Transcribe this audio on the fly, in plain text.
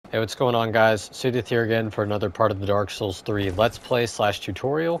Hey, what's going on, guys? Sudith here again for another part of the Dark Souls 3 Let's Play /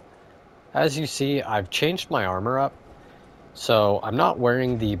 tutorial. As you see, I've changed my armor up. So I'm not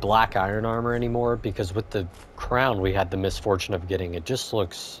wearing the black iron armor anymore because with the crown we had the misfortune of getting, it just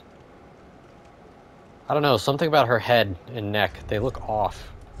looks... I don't know, something about her head and neck, they look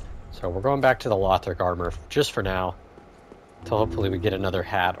off. So we're going back to the Lothric armor just for now, till hopefully we get another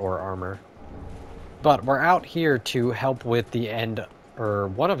hat or armor. But we're out here to help with the end, or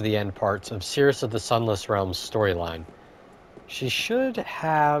one of the end parts of Cirrus of the Sunless Realms storyline. She should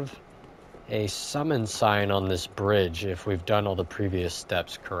have a summon sign on this bridge if we've done all the previous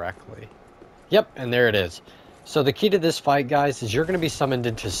steps correctly. Yep, and there it is. So the key to this fight, guys, is you're going to be summoned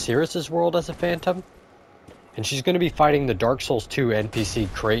into Cirrus's world as a phantom, and she's going to be fighting the Dark Souls 2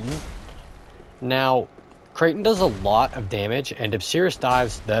 NPC Kraton. Now, Kraton does a lot of damage, and if Cirrus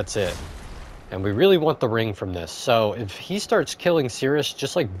dies, that's it. And we really want the ring from this. So if he starts killing Cirrus,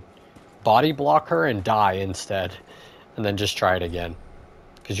 just like body block her and die instead. And then just try it again.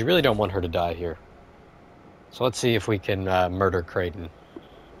 Because you really don't want her to die here. So let's see if we can murder Kraton.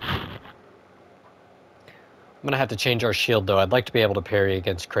 I'm going to have to change our shield though. I'd like to be able to parry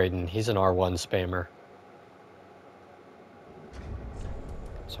against Kraton. He's an R1 spammer.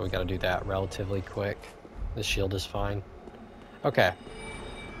 So we got to do that relatively quick. This shield is fine. Okay.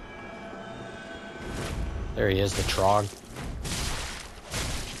 There he is, the Trog.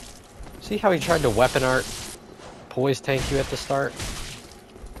 See how he tried to weapon art poise tank you at the start?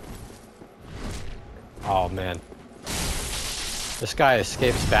 Oh man. This guy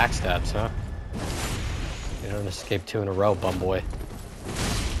escapes backstabs, huh? You don't escape 2 in a row, bum boy.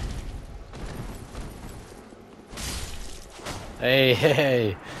 Hey,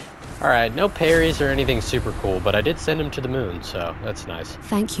 hey. Alright, no parries or anything super cool, but I did send him to the moon, so that's nice.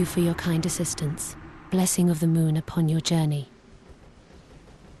 Thank you for your kind assistance. Blessing of the moon upon your journey.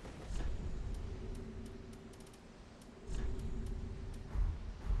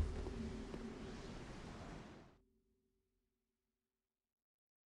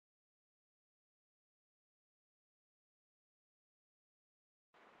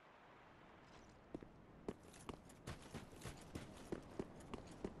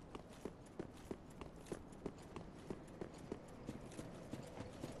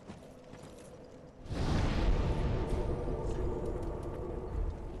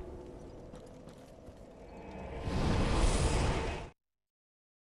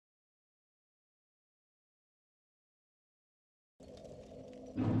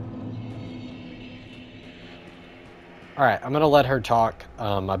 Alright, I'm gonna let her talk.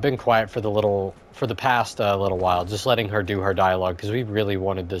 I've been quiet for the past little while, just letting her do her dialogue, because we really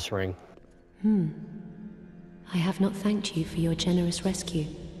wanted this ring. I have not thanked you for your generous rescue.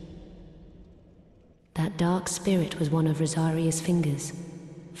 That dark spirit was one of Rosaria's fingers.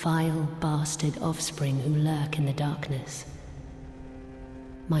 Vile bastard offspring who lurk in the darkness.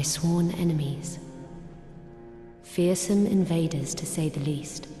 My sworn enemies. Fearsome invaders, to say the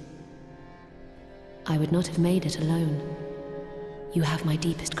least. I would not have made it alone. You have my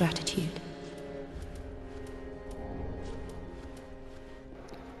deepest gratitude.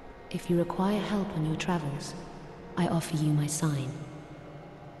 If you require help on your travels, I offer you my sign.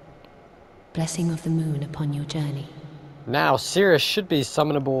 Blessing of the moon upon your journey. Now, Cirrus should be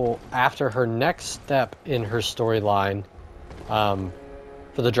summonable after her next step in her storyline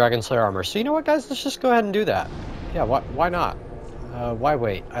for the Dragon Slayer armor. So you know what, guys? Let's just go ahead and do that. Yeah, why not? Why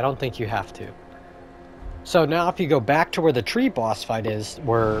wait? I don't think you have to. So now if you go back to where the tree boss fight is,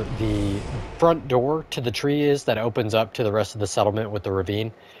 where the front door to the tree is that opens up to the rest of the settlement with the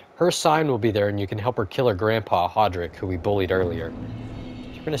ravine, her sign will be there and you can help her kill her grandpa, Hodrick, who we bullied earlier. So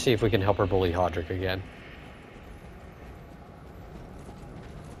we're going to see if we can help her bully Hodrick again.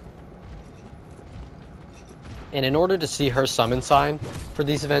 And in order to see her summon sign for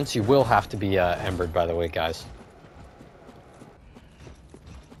these events, you will have to be embered, by the way, guys.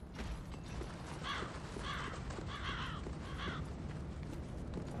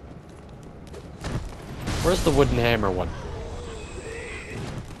 Where's the wooden hammer one?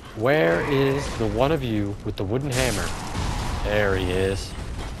 Where is the one of you with the wooden hammer? There he is.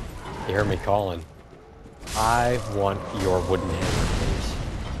 You heard me calling. I want your wooden hammer, please.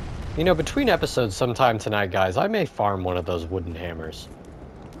 You know, between episodes sometime tonight, guys, I may farm one of those wooden hammers.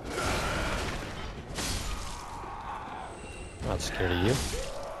 I'm not scared of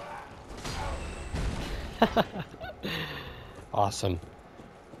you. Awesome.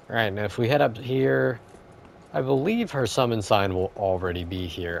 Alright, now if we head up here... I believe her summon sign will already be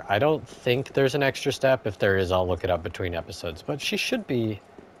here. I don't think there's an extra step. If there is, I'll look it up between episodes. But she should be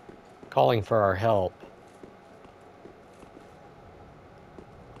calling for our help.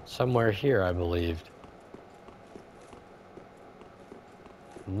 Somewhere here, I believed.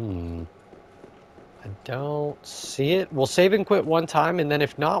 I don't see it. We'll save and quit one time, and then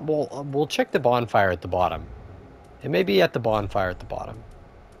if not, we'll check the bonfire at the bottom. It may be at the bonfire at the bottom.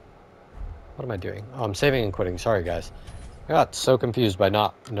 What am I doing? Oh, I'm saving and quitting. Sorry, guys. I got so confused by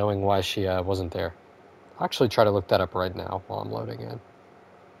not knowing why she wasn't there. I'll actually try to look that up right now while I'm loading in.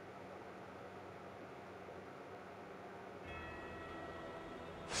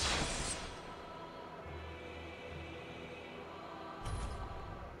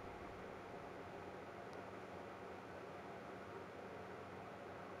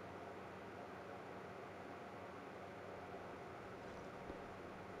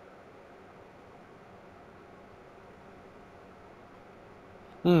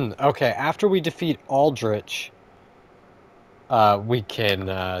 Okay, after we defeat Aldrich, we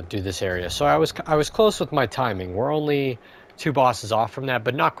can do this area. So I was close with my timing. We're only 2 bosses off from that,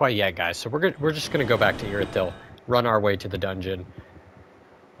 but not quite yet, guys. So we're just gonna go back to Irithyll, run our way to the dungeon.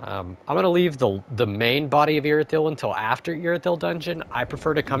 I'm gonna leave the main body of Irithyll until after Irithyll dungeon. I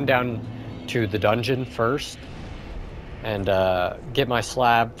prefer to come down to the dungeon first and get my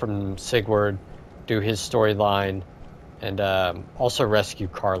slab from Sigurd, do his storyline, and also rescue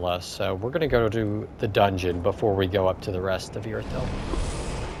Carla. So we're going to go to the dungeon before we go up to the rest of Irithyll.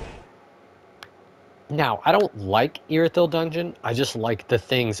 Now, I don't like Irithyll dungeon. I just like the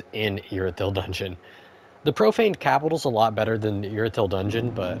things in Irithyll dungeon. The Profaned Capital's a lot better than the Irithyll dungeon,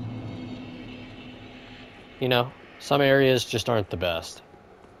 but you know, some areas just aren't the best.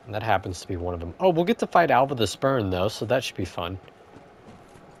 And that happens to be one of them. Oh, we'll get to fight Alva the Spurn, though, so that should be fun.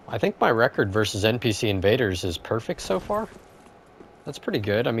 I think my record versus NPC invaders is perfect so far. That's pretty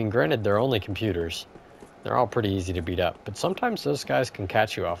good. I mean, granted, they're only computers. They're all pretty easy to beat up, but sometimes those guys can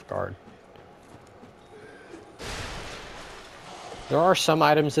catch you off guard. There are some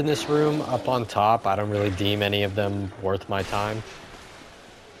items in this room up on top. I don't really deem any of them worth my time,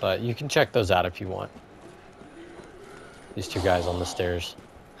 but you can check those out if you want. These 2 guys on the stairs.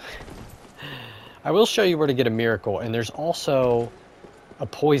 I will show you where to get a miracle, and there's also a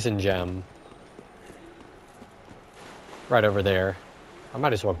poison gem right over there. I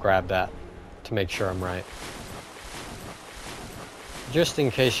might as well grab that to make sure I'm right. Just in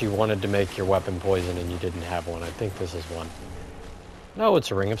case you wanted to make your weapon poison and you didn't have one. I think this is one. No,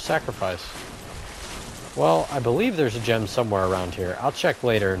 it's a Ring of Sacrifice. Well, I believe there's a gem somewhere around here. I'll check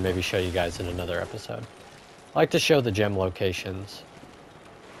later and maybe show you guys in another episode. I like to show the gem locations.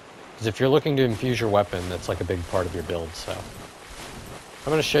 Because if you're looking to infuse your weapon, that's like a big part of your build, so. I'm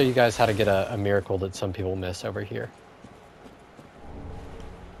going to show you guys how to get a miracle that some people miss over here.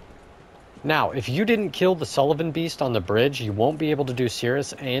 Now, if you didn't kill the Sullivan Beast on the bridge, you won't be able to do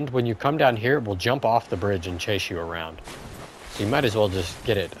Cirrus, and when you come down here, it will jump off the bridge and chase you around. So you might as well just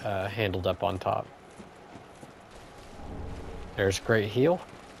get it handled up on top. There's Great Heal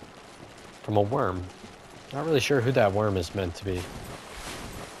from a worm. Not really sure who that worm is meant to be.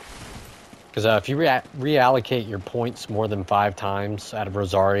 Because if you reallocate your points more than 5 times out of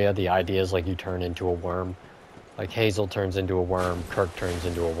Rosaria, the idea is like you turn into a worm. Like Hazel turns into a worm, Kirk turns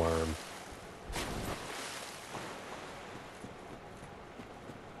into a worm.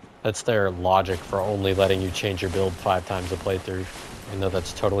 That's their logic for only letting you change your build 5 times a playthrough. Even though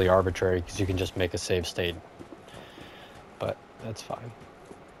that's totally arbitrary because you can just make a save state. But that's fine.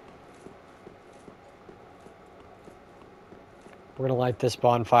 We're gonna light this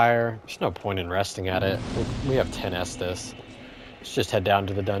bonfire. There's no point in resting at it. We have 10 Estus. Let's just head down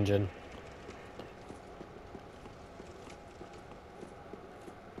to the dungeon.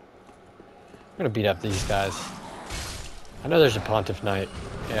 I'm gonna beat up these guys. I know there's a Pontiff Knight.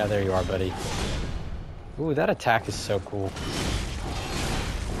 Yeah, there you are, buddy. Ooh, that attack is so cool.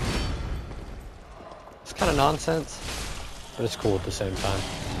 It's kind of nonsense, but it's cool at the same time.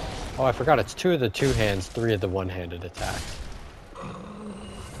 Oh, I forgot, it's 2 of the 2 hands, 3 of the one-handed attacks.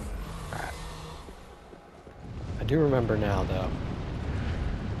 Alright. I do remember now, though.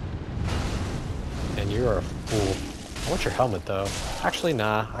 And you are a fool. I want your helmet, though. Actually,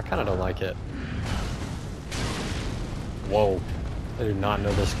 nah, I kind of don't like it. Whoa. I do not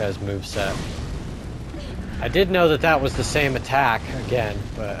know this guy's moveset. I did know that that was the same attack again,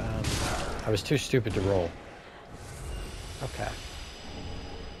 but I was too stupid to roll. Okay.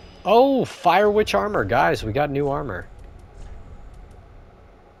 Oh, Fire Witch armor, guys. We got new armor.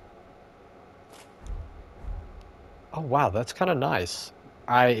 Oh, wow, that's kind of nice.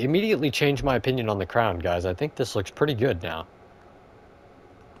 I immediately changed my opinion on the crown, guys. I think this looks pretty good now.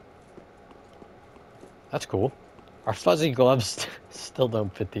 That's cool. Our fuzzy gloves still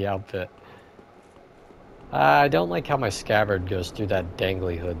don't fit the outfit. I don't like how my scabbard goes through that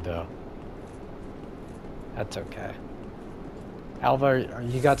dangly hood, though. That's okay. Alva,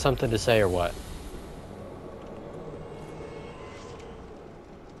 you got something to say or what?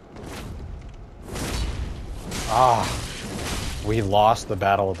 Ah, we lost the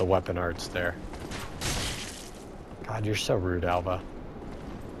battle of the weapon arts there. God, you're so rude, Alva.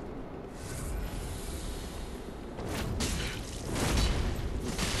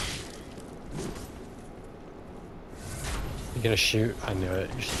 You gonna shoot? I knew it.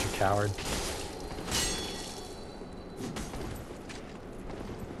 You're such a coward.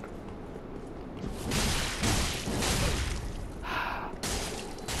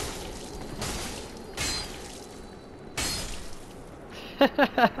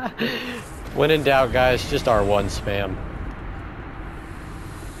 When in doubt, guys, just R1 spam.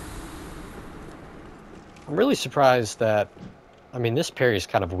 I'm really surprised that... I mean, this parry is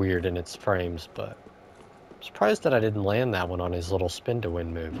kind of weird in its frames, but... I'm surprised that I didn't land that one on his little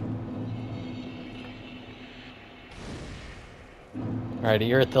spin-to-win move. Alright,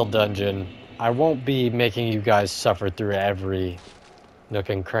 Irithyll Dungeon. I won't be making you guys suffer through every nook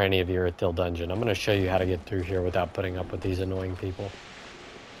and cranny of Irithyll Dungeon. I'm going to show you how to get through here without putting up with these annoying people.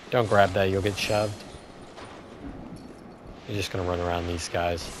 Don't grab that, you'll get shoved. You're just going to run around these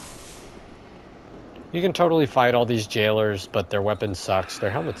guys. You can totally fight all these jailers, but their weapon sucks. Their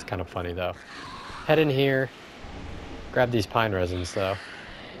helmet's kind of funny, though. Head in here. Grab these pine resins, though.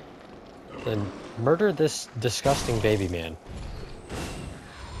 Then murder this disgusting baby man.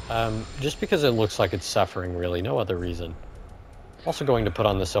 Just because it looks like it's suffering, really. No other reason. Also going to put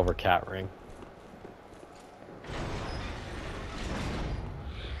on the silver cat ring.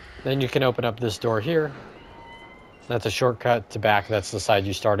 Then you can open up this door here. That's a shortcut to back. That's the side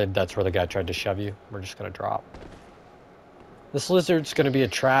you started. That's where the guy tried to shove you. We're just going to drop. This lizard's going to be a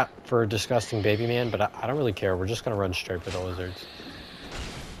trap for a disgusting baby man, but I don't really care. We're just going to run straight for the lizards.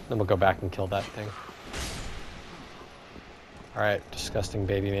 Then we'll go back and kill that thing. Alright, disgusting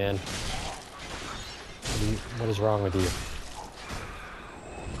baby man. What is wrong with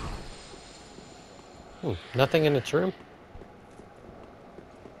you? Nothing in its room?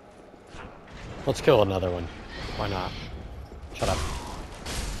 Let's kill another one. Why not? Shut up.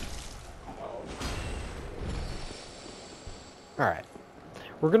 Alright.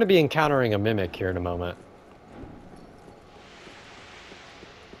 We're going to be encountering a mimic here in a moment.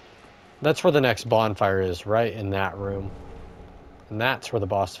 That's where the next bonfire is, right in that room. And that's where the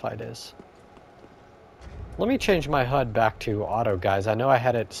boss fight is. Let me change my HUD back to auto, guys. I know I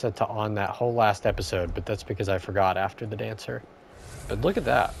had it set to on that whole last episode, but that's because I forgot after the dancer. But look at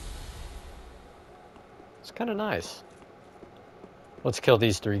that. It's kind of nice. Let's kill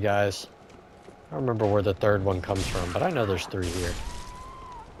these three guys. I don't remember where the third one comes from, but I know there's three here.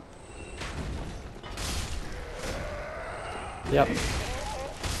 Yep.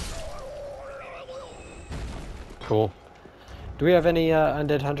 Cool. Do we have any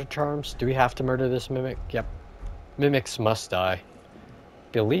undead hunter charms? Do we have to murder this mimic? Yep. Mimics must die.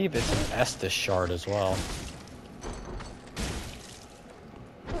 Believe it's an Estus shard as well.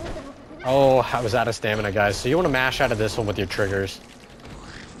 Oh, I was out of stamina, guys. So you want to mash out of this one with your triggers.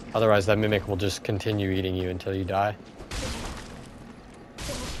 Otherwise, that mimic will just continue eating you until you die.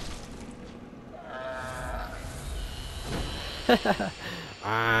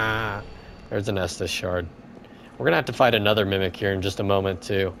 There's an Estus shard. We're going to have to fight another mimic here in just a moment,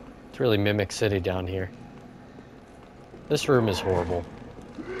 too. It's really Mimic City down here. This room is horrible.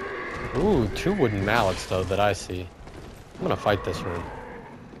 Ooh, 2 wooden mallets, though, that I see. I'm going to fight this room.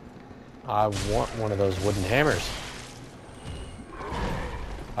 I want one of those wooden hammers.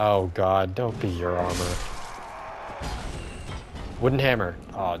 Oh, God, don't be your armor. Wooden hammer.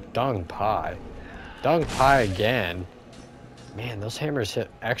 Oh, dung pie. Dung pie again. Man, those hammers hit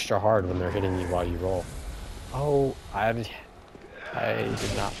extra hard when they're hitting you while you roll. Oh, I did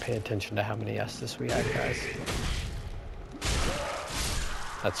not pay attention to how many Estus we had, guys.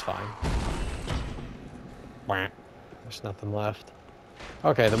 That's fine. There's nothing left.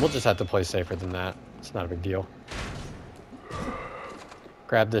 Okay, then we'll just have to play safer than that. It's not a big deal.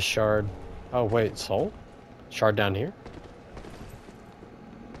 Grab this shard. Oh, wait, soul? Shard down here?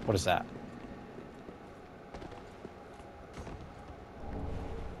 What is that?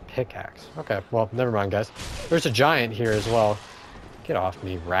 Pickaxe. Okay, well, never mind, guys. There's a giant here as well. Get off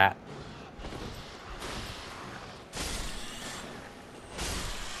me, rat.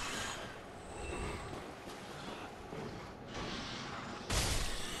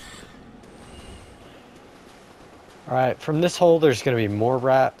 Alright, from this hole there's going to be more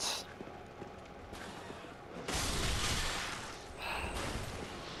rats.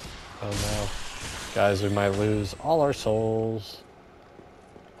 Oh no. Guys, we might lose all our souls.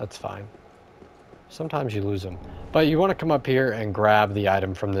 That's fine. Sometimes you lose them. But you want to come up here and grab the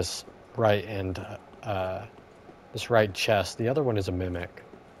item from this right end, this right chest. The other one is a mimic.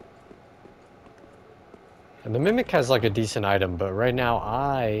 And the mimic has like a decent item, but right now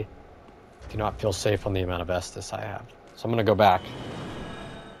I do not feel safe on the amount of Estus I have. So I'm going to go back.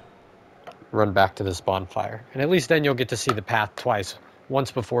 Run back to this bonfire. And at least then you'll get to see the path twice.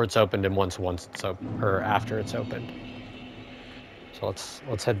 Once before it's opened and once it's open, or after it's opened. So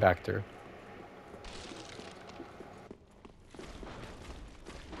let's head back through.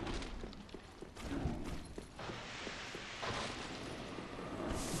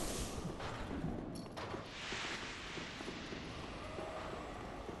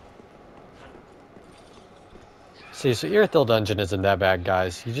 See, so Irithyll Dungeon isn't that bad,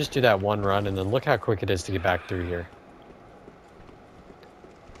 guys. You just do that one run, and then look how quick it is to get back through here.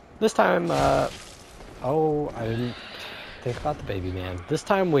 This time, oh, I didn't think about the baby man. This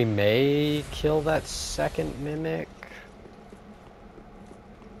time we may kill that second mimic.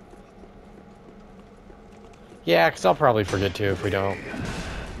 Yeah, because I'll probably forget to if we don't.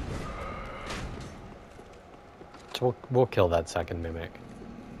 So we'll kill that second mimic.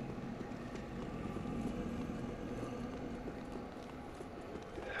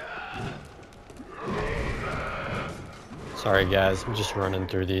 Sorry guys, I'm just running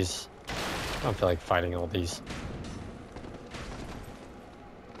through these. I don't feel like fighting all these.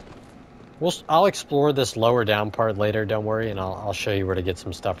 I'll explore this lower down part later, don't worry, and I'll show you where to get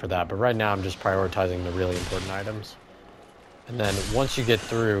some stuff for that. But right now I'm just prioritizing the really important items. And then once you get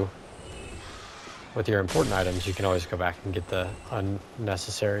through with your important items, you can always go back and get the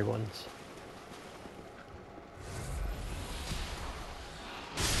unnecessary ones.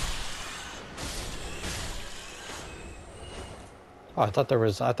 Oh, I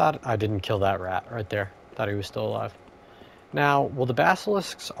thought I didn't kill that rat right there. Thought he was still alive. Now, will the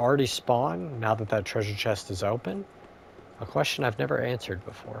basilisks already spawn now that that treasure chest is open? A question I've never answered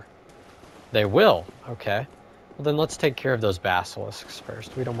before. They will. Okay. Well, then let's take care of those basilisks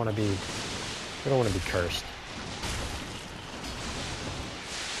first. We don't want to be cursed.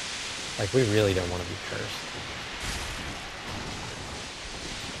 Like, we really don't want to be cursed.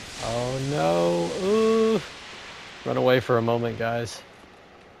 Oh no. Ooh. Run away for a moment, guys.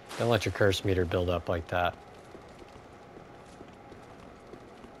 Don't let your curse meter build up like that.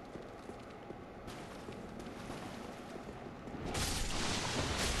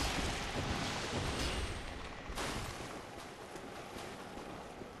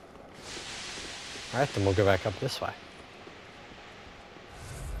 Alright, then we'll go back up this way.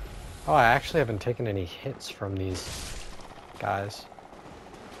 Oh, I actually haven't taken any hits from these guys.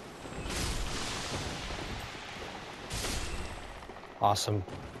 Awesome.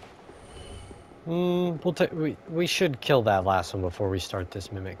 We should kill that last one before we start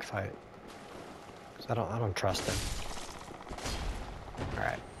this mimic fight. 'Cause I don't trust him.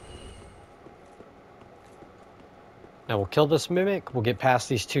 Alright. Now we'll kill this mimic, we'll get past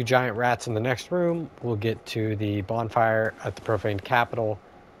these two giant rats in the next room, we'll get to the bonfire at the Profaned Capital,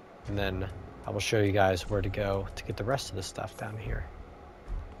 and then I will show you guys where to go to get the rest of the stuff down here.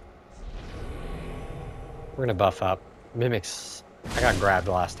 We're gonna buff up. Mimics, I got grabbed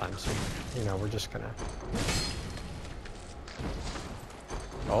last time, so, you know, we're just gonna...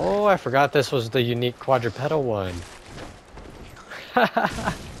 Oh, I forgot this was the unique quadrupedal one.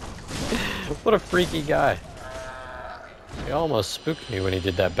 What a freaky guy. He almost spooked me when he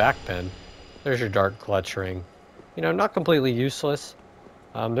did that back bend. There's your dark clutch ring. You know, not completely useless.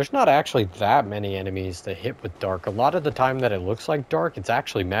 There's not actually that many enemies that hit with dark. A lot of the time that it looks like dark, it's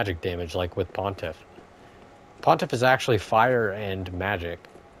actually magic damage, like with Pontiff. Pontiff is actually fire and magic.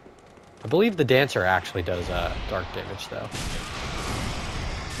 I believe the Dancer actually does dark damage, though.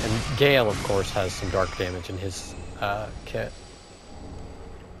 And Gale, of course, has some dark damage in his kit.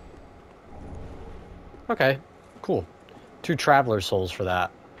 Okay, cool. 2 Traveler Souls for that.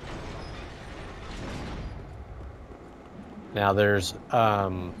 Now there's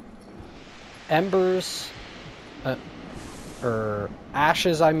embers, or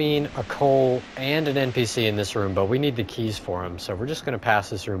ashes, I mean, a coal, and an NPC in this room, but we need the keys for them, so we're just going to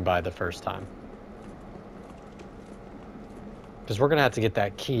pass this room by the first time. Because we're going to have to get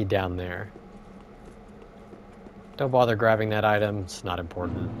that key down there. Don't bother grabbing that item, it's not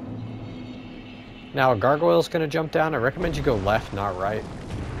important. Now a gargoyle's going to jump down. I recommend you go left, not right.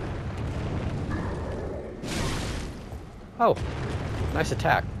 Oh, nice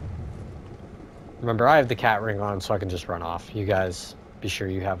attack. Remember, I have the cat ring on, so I can just run off. You guys, be sure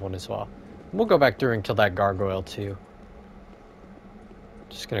you have one as well. We'll go back through and kill that gargoyle, too.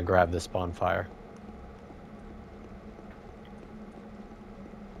 Just gonna grab this bonfire.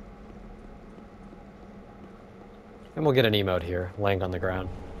 And we'll get an emote here, laying on the ground.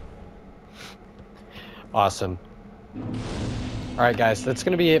 Awesome. Alright guys, that's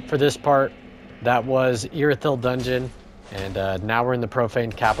going to be it for this part. That was Irithyll Dungeon, and now we're in the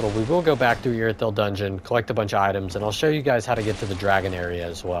Profane Capital. We will go back through Irithyll Dungeon, collect a bunch of items, and I'll show you guys how to get to the dragon area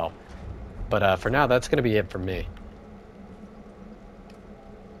as well. But for now, that's going to be it for me.